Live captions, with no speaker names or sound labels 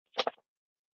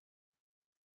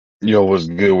Yo, what's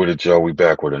good with it, y'all? We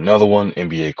back with another one.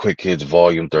 NBA Quick Hits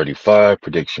Volume 35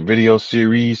 prediction video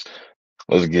series.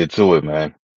 Let's get to it,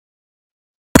 man.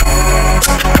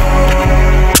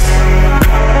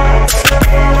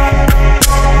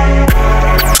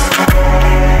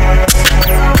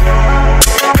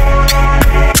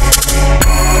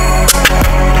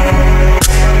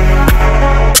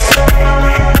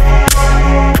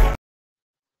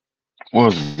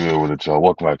 What's good with it, y'all?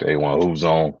 Welcome back to A1 Hoop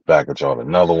Zone. Back at y'all with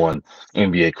another one.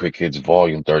 NBA Quick Hits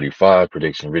Volume 35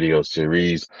 prediction video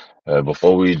series.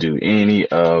 Before we do any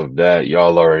of that,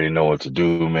 y'all already know what to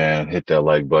do, man. Hit that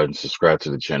like button, subscribe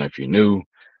to the channel if you're new.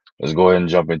 Let's go ahead and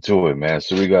jump into it, man.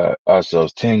 So we got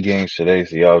ourselves 10 games today,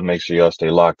 so y'all make sure y'all stay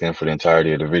locked in for the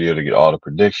entirety of the video to get all the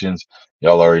predictions.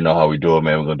 Y'all already know how we do it,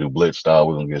 man. We're gonna do blitz style.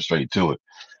 We're gonna get straight to it.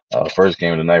 First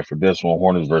game of the night for this one,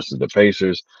 Hornets versus the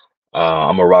Pacers.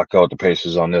 I'm gonna rock out the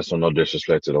Pacers on this one. No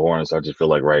disrespect to the Hornets. I just feel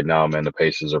like right now, man, the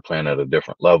Pacers are playing at a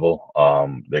different level.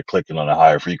 They're clicking on a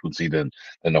higher frequency than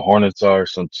the Hornets are.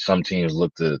 Some teams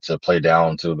look to play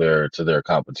down to their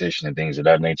competition and things of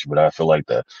that nature. But I feel like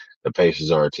the Pacers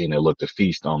are a team that look to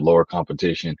feast on lower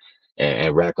competition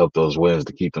and rack up those wins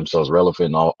to keep themselves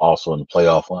relevant and also in the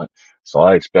playoff hunt. So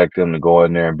I expect them to go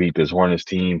in there and beat this Hornets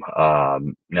team.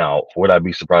 Now, would I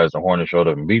be surprised if the Hornets showed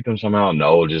up and beat them somehow?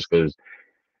 No, just because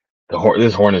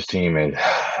this Hornets team, and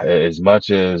as much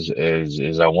as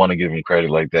I want to give them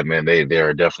credit like that, man, they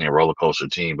are definitely a roller coaster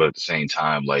team. But at the same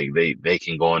time, like they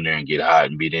can go in there and get hot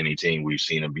and beat any team. We've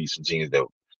seen them beat some teams that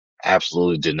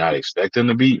absolutely did not expect them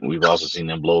to beat. We've also seen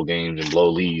them blow games and blow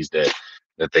leads that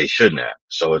they shouldn't have.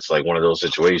 So it's like one of those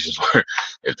situations where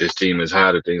if this team is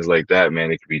hot or things like that,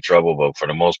 man, it could be trouble. But for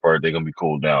the most part, they're gonna be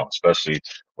cooled down, especially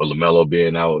with LaMelo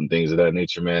being out and things of that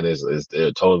nature, man. Is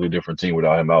a totally different team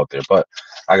without him out there. But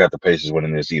I got the Pacers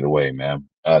winning this either way, man.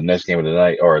 Next game of the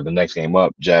night, or the next game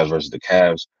up, Jazz versus the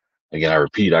Cavs. Again, I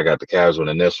repeat, I got the Cavs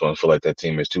winning this one. I feel like that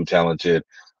team is too talented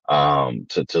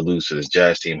to lose to this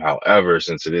Jazz team. However,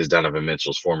 since it is Donovan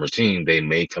Mitchell's former team, they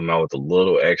may come out with a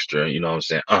little extra, you know what I'm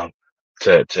saying,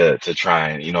 to try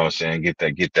and, you know what I'm saying,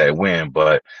 get that win.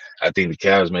 But I think the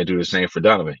Cavs may do the same for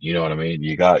Donovan. You know what I mean?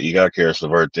 You got Karis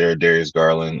LeVert there, Darius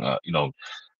Garland,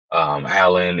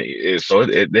 Allen.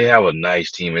 They have a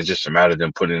nice team. It's just a matter of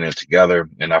them putting it together,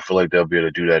 and I feel like they'll be able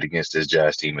to do that against this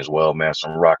Jazz team as well, man. So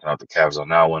I'm rocking out the Cavs on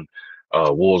that one.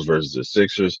 Wolves versus the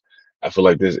Sixers. I feel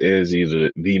like this is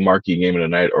either the marquee game of the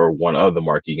night or one of the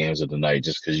marquee games of the night,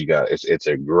 just because it's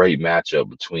a great matchup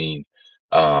between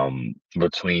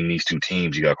these two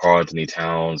teams. You got Karl Anthony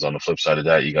Towns on the flip side of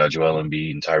that. You got Joel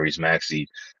Embiid and Tyrese Maxey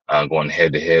going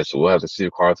head to head. So we'll have to see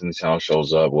if Karl Anthony Towns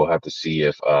shows up. We'll have to see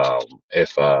if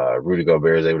Rudy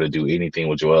Gobert is able to do anything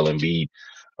with Joel Embiid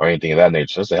or anything of that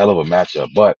nature. So it's a hell of a matchup.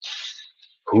 But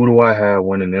who do I have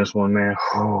winning this one, man?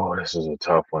 Oh, this is a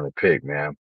tough one to pick,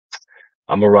 man.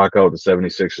 I'm gonna rock out the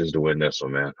 76ers to win this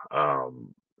one, man.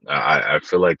 I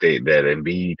feel like that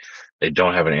Embiid, they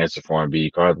don't have an answer for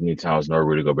Embiid. Karl Anthony Towns nor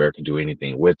Rudy Gobert can do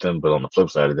anything with them. But on the flip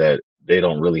side of that, they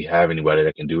don't really have anybody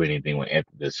that can do anything with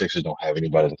Anthony. The Sixers don't have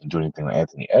anybody that can do anything with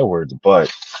Anthony Edwards.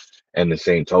 But in the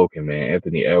same token, man,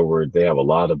 Anthony Edwards, they have a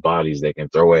lot of bodies they can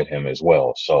throw at him as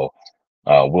well. So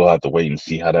we'll have to wait and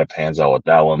see how that pans out with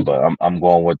that one. But I'm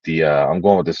going with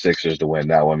the Sixers to win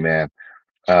that one, man.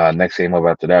 Next game up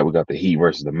after that, we got the Heat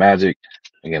versus the Magic.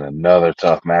 Again, another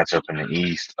tough matchup in the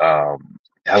East. Hell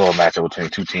of a matchup between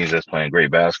two teams that's playing great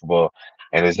basketball.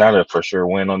 And it's not a for sure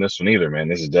win on this one either, man.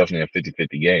 This is definitely a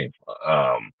 50-50 game.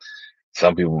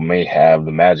 Some people may have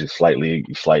the Magic slightly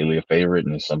a favorite,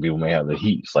 and some people may have the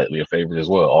Heat slightly a favorite as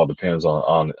well. All depends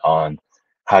on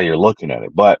how you're looking at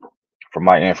it. But for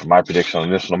my prediction on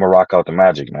this one, I'm gonna rock out the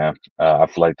Magic, man. I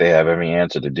feel like they have every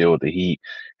answer to deal with the Heat,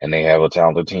 and they have a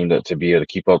talented team to be able to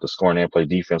keep up the scoring and play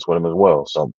defense with them as well.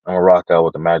 So I'm gonna rock out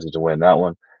with the Magic to win that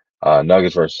one.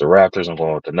 Nuggets versus the Raptors. I'm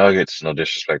going with the Nuggets. No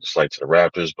disrespect to slight to the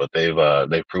Raptors, but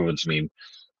they've proven to me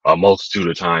a multitude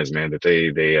of times, man, that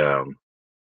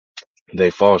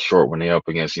they fall short when they're up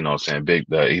against, you know what I'm saying,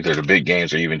 either the big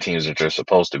games or even teams that they're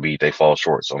supposed to beat, they fall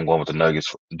short. So I'm going with the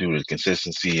Nuggets due to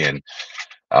consistency, and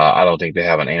I don't think they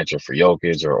have an answer for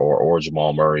Jokic or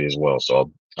Jamal Murray as well.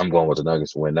 So I'm going with the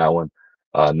Nuggets to win that one.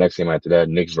 Next game after that,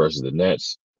 Knicks versus the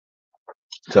Nets.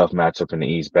 Tough matchup in the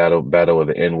East, battle of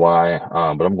the NY.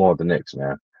 But I'm going with the Knicks,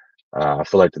 man. I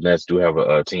feel like the Nets do have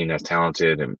a team that's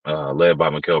talented and led by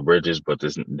Mikal Bridges, but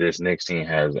this Knicks team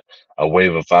has a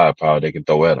wave of firepower they can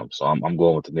throw at them. So I'm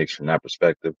going with the Knicks from that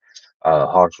perspective.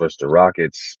 Hawks versus the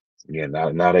Rockets. Again,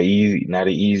 not a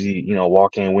easy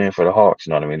walk in win for the Hawks.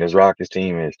 You know what I mean? This Rockets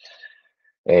team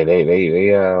Hey,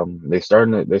 they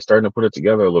starting to put it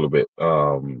together a little bit. You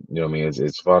know what I mean?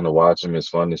 It's fun to watch them. It's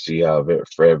fun to see how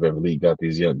Fred VanVleet got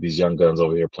these young guns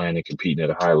over here playing and competing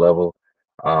at a high level.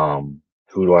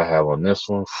 Who do I have on this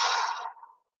one?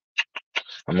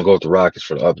 I'm gonna go with the Rockets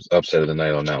for the upset of the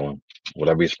night on that one. Would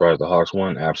I be surprised if the Hawks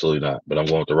won? Absolutely not. But I'm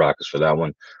going with the Rockets for that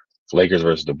one. Lakers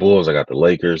versus the Bulls. I got the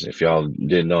Lakers. If y'all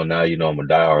didn't know, now you know I'm a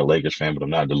diehard Lakers fan, but I'm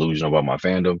not delusional about my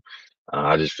fandom.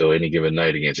 I just feel any given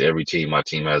night against every team, my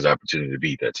team has the opportunity to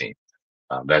beat that team.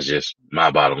 That's just my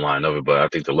bottom line of it. But I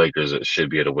think the Lakers should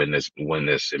be able to win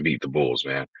this, and beat the Bulls,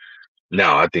 man.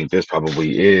 Now, I think this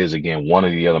probably is again one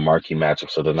of the other marquee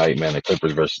matchups of the night, man. The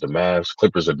Clippers versus the Mavs.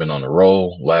 Clippers have been on the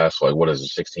roll last like what is it,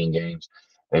 16 games.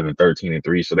 They've been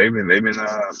 13-3, so they've been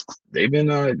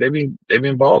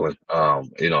balling.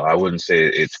 You know, I wouldn't say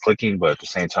it's clicking, but at the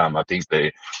same time, I think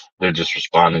they're just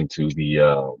responding to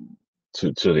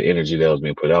to the energy that was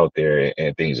being put out there,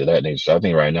 and things of that nature. So I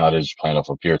think right now they're just playing off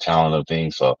of pure talent of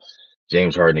things. So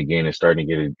James Harden again is starting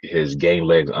to get his game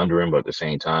legs under him, but at the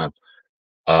same time.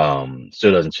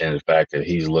 Still doesn't change the fact that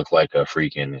he's looked like a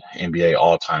freaking NBA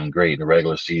all-time great in the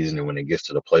regular season, and when it gets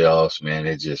to the playoffs, man,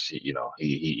 it just you know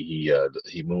he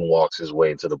moonwalks his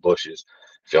way into the bushes.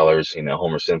 If y'all ever seen that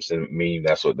Homer Simpson meme,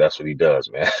 that's what he does,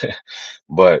 man.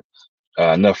 But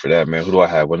enough for that, man. Who do I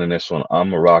have winning this one?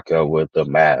 I'm gonna rock out with the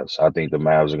Mavs. I think the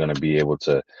Mavs are gonna be able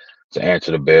to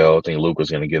answer the bell. I think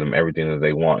Luka's gonna give them everything that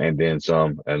they want and then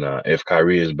some. And if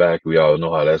Kyrie is back, we all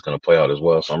know how that's gonna play out as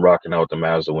well. So I'm rocking out with the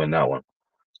Mavs to win that one.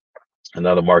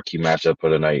 Another marquee matchup for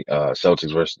the night,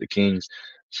 Celtics versus the Kings.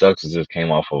 Celtics just came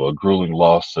off of a grueling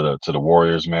loss to the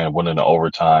Warriors, man. Winning the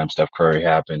overtime. Steph Curry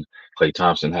happened. Klay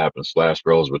Thompson happened. Splash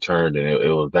Bros returned, and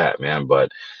it was that, man. But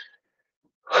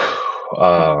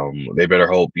they better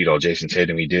hope, you know, Jason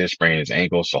Tatum, he did sprain his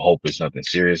ankle, so hope it's nothing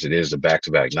serious. It is a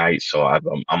back-to-back night, so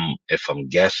if I'm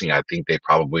guessing, I think they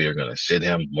probably are going to sit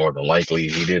him more than likely.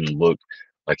 He didn't look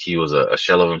like he was a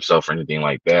shell of himself or anything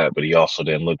like that, but he also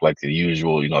didn't look like the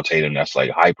usual, you know, Tatum that's like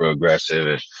hyper aggressive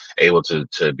and able to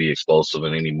be explosive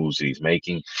in any moves that he's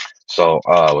making. So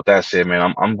with that said,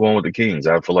 man, I'm going with the Kings.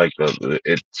 I feel like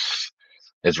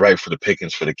it's right for the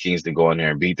pickings for the Kings to go in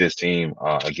there and beat this team.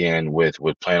 Again, with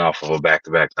playing off of a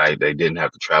back-to-back night, they didn't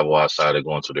have to travel outside or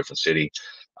go into a different city.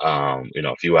 You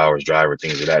know, a few hours drive or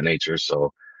things of that nature.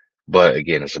 So, but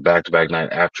again, it's a back-to-back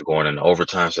night after going into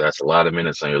overtime, so that's a lot of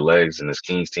minutes on your legs. And this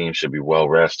Kings team should be well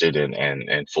rested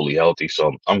and fully healthy.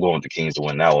 So I'm going with the Kings to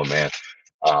win that one, man.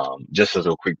 Just as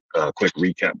a quick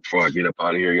recap before I get up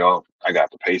out of here, y'all. I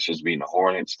got the Pacers beating the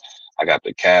Hornets. I got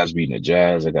the Cavs beating the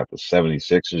Jazz. I got the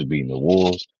 76ers beating the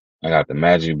Wolves. I got the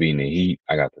Magic beating the Heat.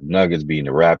 I got the Nuggets beating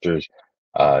the Raptors.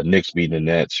 Knicks beating the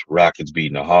Nets. Rockets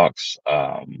beating the Hawks.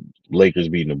 Lakers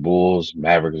beating the Bulls.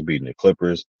 Mavericks beating the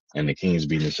Clippers. And the Kings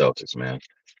beating the Celtics, man.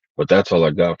 But that's all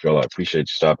I got for y'all. I appreciate you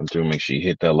stopping through. Make sure you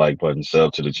hit that like button,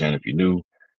 sub to the channel if you're new.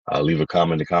 Leave a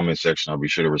comment in the comment section. I'll be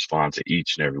sure to respond to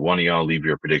each and every one of y'all. Leave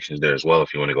your predictions there as well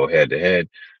if you want to go head to head.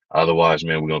 Otherwise,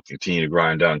 man, we're going to continue to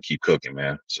grind out and keep cooking,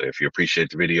 man. So if you appreciate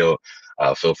the video,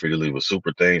 feel free to leave a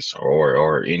super thanks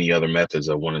or any other methods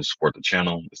of wanting to support the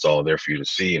channel. It's all there for you to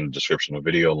see in the description of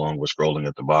the video, along with scrolling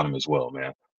at the bottom as well,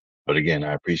 man. But again,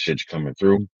 I appreciate you coming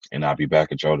through, and I'll be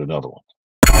back at y'all with another one.